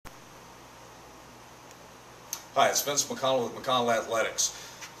Hi, it's Vince McConnell with McConnell Athletics.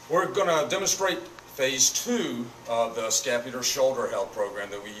 We're going to demonstrate phase 2 of the scapular shoulder health program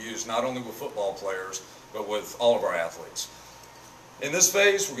that we use not only with football players, but with all of our athletes. In this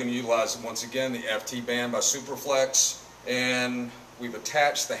phase, we're going to utilize, once again, the FT band by SuperFlex, and we've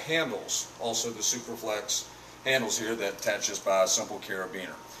attached the handles, also the SuperFlex handles here that attaches by a simple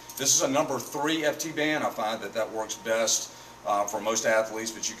carabiner. This is a number 3 FT band. I find that works best for most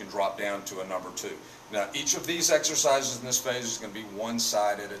athletes, but you can drop down to a number 2. Now, each of these exercises in this phase is going to be one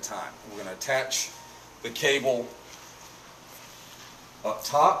side at a time. We're going to attach the cable up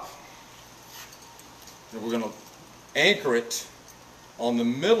top, and we're going to anchor it on the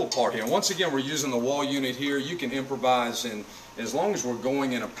middle part here. And once again, we're using the wall unit here. You can improvise, and as long as we're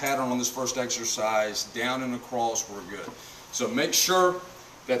going in a pattern on this first exercise, down and across, we're good. So make sure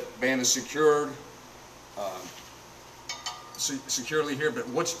that the band is secured securely here, but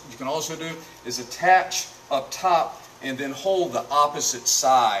what you can also do is attach up top and then hold the opposite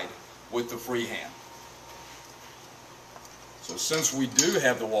side with the free hand. So since we do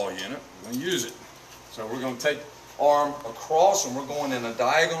have the wall unit, we're going to use it. So we're going to take arm across, and we're going in a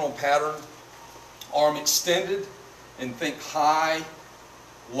diagonal pattern, arm extended, and think high,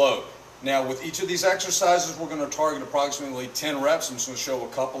 low. Now with each of these exercises, we're going to target approximately 10 reps. I'm just going to show a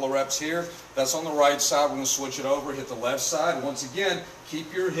couple of reps here. That's on the right side. We're going to switch it over, hit the left side. Once again,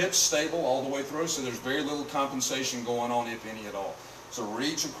 keep your hips stable all the way through, so there's very little compensation going on, if any at all. So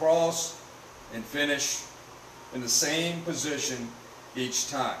reach across and finish in the same position each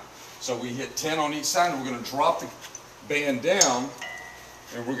time. So we hit 10 on each side, and we're going to drop the band down,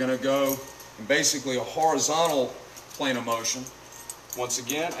 and we're going to go in basically a horizontal plane of motion. Once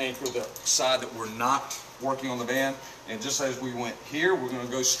again, anchor the side that we're not working on the band, and just as we went here, we're going to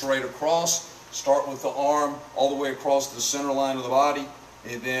go straight across. Start with the arm all the way across the center line of the body,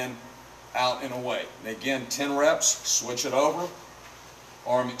 and then out and away. And again, 10 reps, switch it over,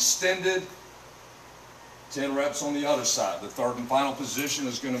 arm extended, 10 reps on the other side. The third and final position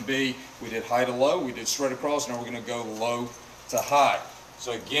is going to be, we did high to low, we did straight across, now we're going to go low to high.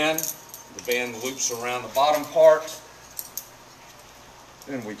 So again, the band loops around the bottom part,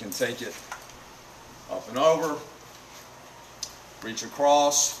 then we can take it up and over, reach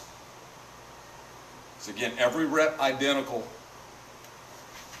across. So again, every rep identical.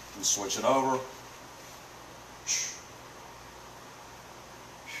 We switch it over.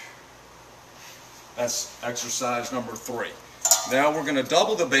 That's exercise number 3. Now we're going to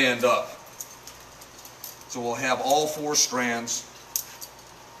double the band up. So we'll have all 4 strands.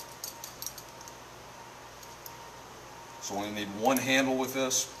 So we need one handle with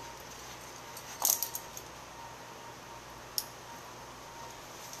this.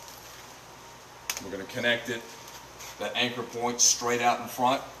 We're going to connect it, that anchor point, straight out in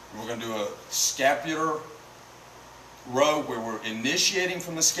front. We're going to do a scapular row where we're initiating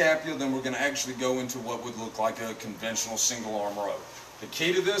from the scapula, then we're going to actually go into what would look like a conventional single arm row. The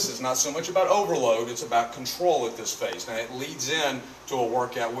key to this is not so much about overload, it's about control at this phase. Now it leads in to a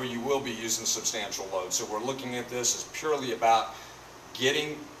workout where you will be using substantial load. So we're looking at this as purely about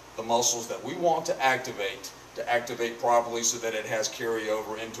getting the muscles that we want to activate properly so that it has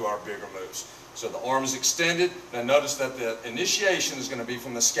carryover into our bigger moves. So the arm is extended. Now notice that the initiation is going to be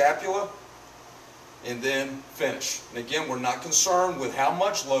from the scapula and then finish. And again, we're not concerned with how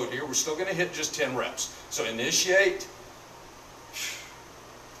much load here. We're still going to hit just 10 reps. So initiate.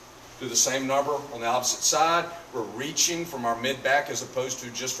 Do the same number on the opposite side. We're reaching from our mid-back as opposed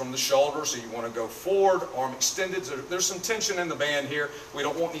to just from the shoulder, so you want to go forward, arm extended. There's some tension in the band here. We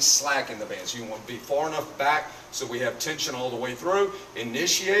don't want any slack in the band, so you want to be far enough back so we have tension all the way through.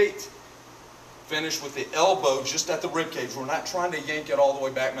 Initiate, finish with the elbow just at the rib cage. We're not trying to yank it all the way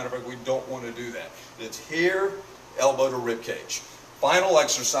back. Matter of fact, we don't want to do that. It's here, elbow to rib cage. Final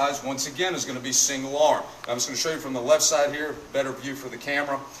exercise, once again, is going to be single arm. I'm just going to show you from the left side here, better view for the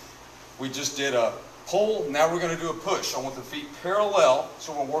camera. We just did a pull, now we're going to do a push. I want the feet parallel,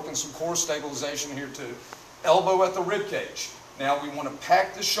 so we're working some core stabilization here too. Elbow at the rib cage. Now we want to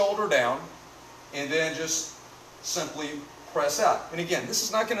pack the shoulder down and then just simply press out. And again, this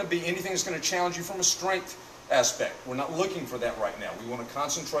is not going to be anything that's going to challenge you from a strength aspect. We're not looking for that right now. We want to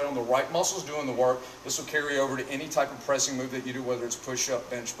concentrate on the right muscles doing the work. This will carry over to any type of pressing move that you do, whether it's push-up,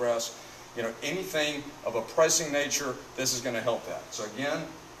 bench press, anything of a pressing nature, this is going to help that. So again,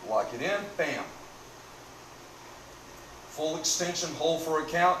 lock it in, bam. Full extension, hold for a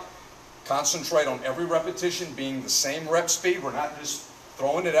count. Concentrate on every repetition being the same rep speed. We're not just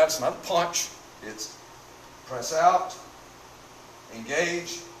throwing it out. It's not a punch. It's press out,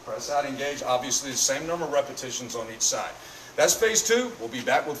 engage, press out, engage. Obviously, the same number of repetitions on each side. That's phase 2. We'll be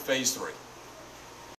back with phase 3.